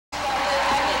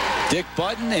Dick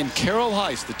Button and Carol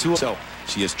Heiss, the two. So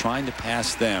she is trying to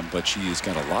pass them, but she has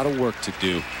got a lot of work to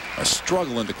do. A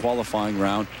struggle in the qualifying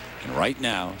round, and right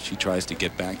now she tries to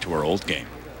get back to her old game.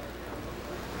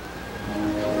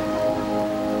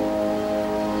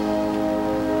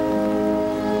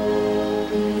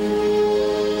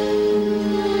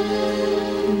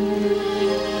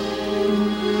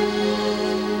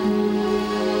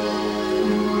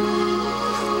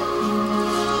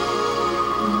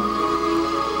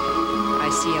 I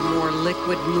see a more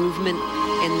liquid movement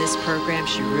in this program.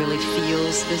 She really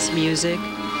feels this music.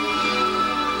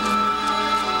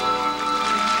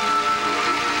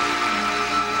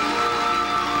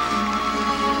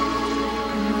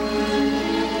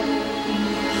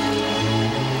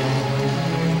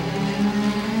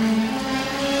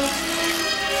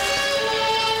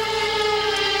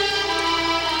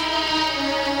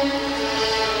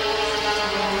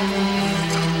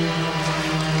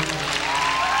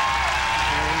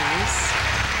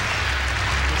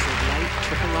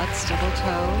 Double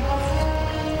toe.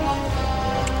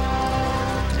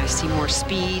 I see more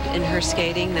speed in her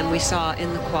skating than we saw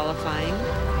in the qualifying.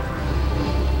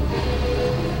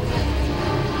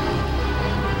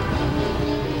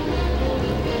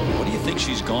 What do you think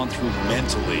she's gone through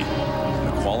mentally in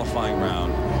the qualifying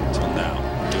round until now?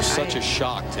 It was such a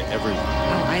shock to everyone.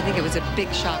 Oh, I think it was a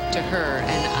big shock to her,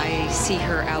 and I see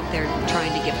her out there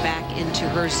trying to get back into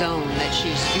her zone that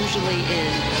she's usually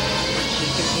in when she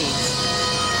competes.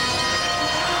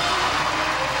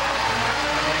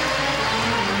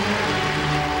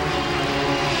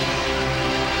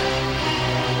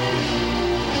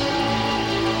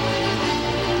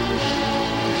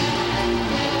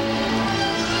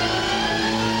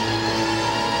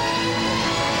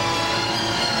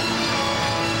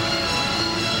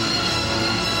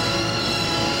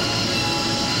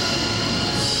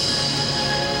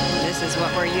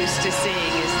 What we're used to seeing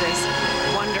is this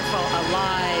wonderful,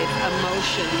 alive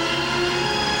emotion.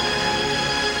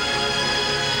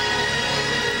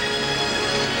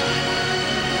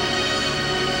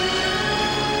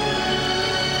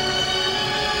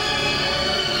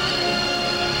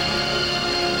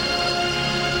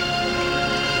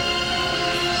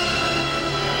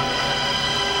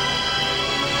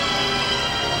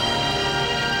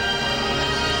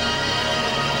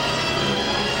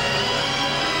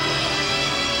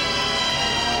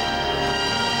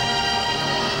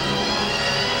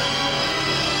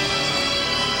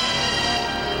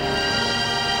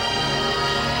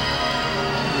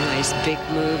 Big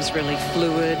moves, really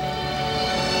fluid,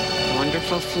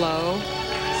 wonderful flow,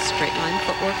 straight line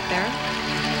footwork there.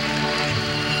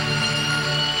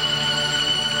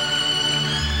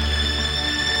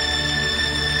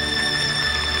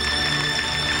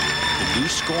 The new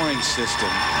scoring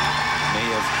system may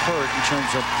have hurt in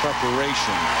terms of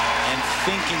preparation and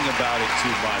thinking about it too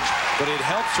much, but it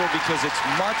helps her because it's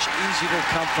much easier to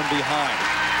come from behind.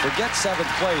 Forget 7th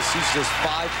place, she's just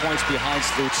 5 points behind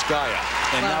Slutskaya.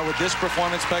 And now with this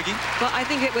performance, Peggy? Well, I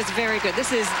think it was very good.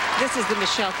 This is the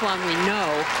Michelle Kwan we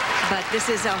know, but this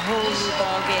is a whole new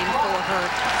ball game for her.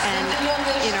 And,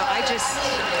 you know, I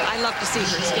love to see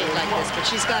her skate like this, but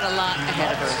she's got a lot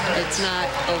ahead of her. It's not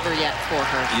over yet for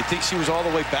her. You think she was all the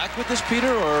way back with this,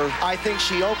 Peter, or? I think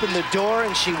she opened the door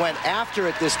and she went after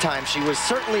it this time. She was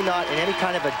certainly not in any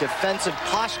kind of a defensive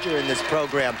posture in this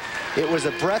program. It was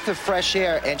a breath of fresh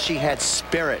air, and she had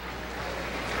spirit.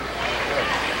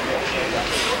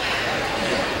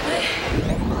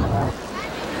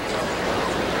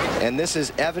 And this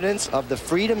is evidence of the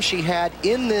freedom she had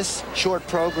in this short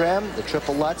program, the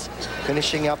triple Lutz,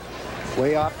 finishing up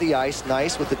way off the ice,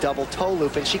 nice with the double toe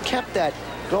loop, and she kept that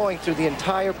going through the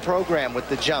entire program with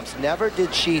the jumps. Never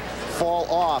did she fall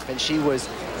off, and she was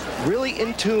really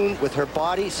in tune with her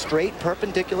body, straight,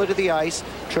 perpendicular to the ice,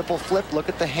 triple flip. Look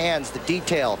at the hands, the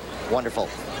detail, wonderful.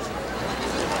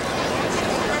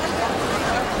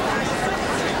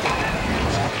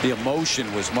 The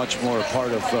emotion was much more a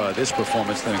part of this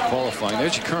performance than in qualifying.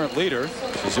 There's your current leader,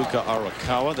 Suzuka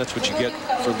Arakawa. That's what you get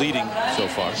for leading so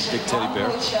far. Big teddy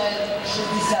bear.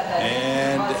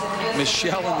 And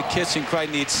Michelle in the kiss and cry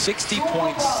needs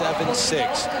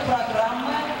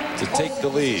 60.76 to take the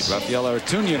lead. Rafael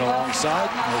Aratunian alongside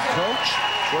her coach.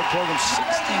 Short program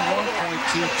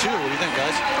 61.22. What do you think,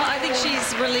 guys? Well, I think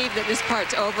she's relieved that this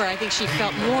part's over. I think she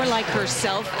felt more like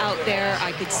herself out there.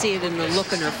 I could see it in the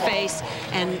look on her face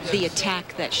and the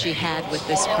attack that she had with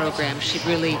this program. She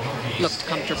really looked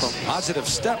comfortable. Positive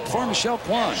step for Michelle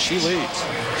Kwan. She leads.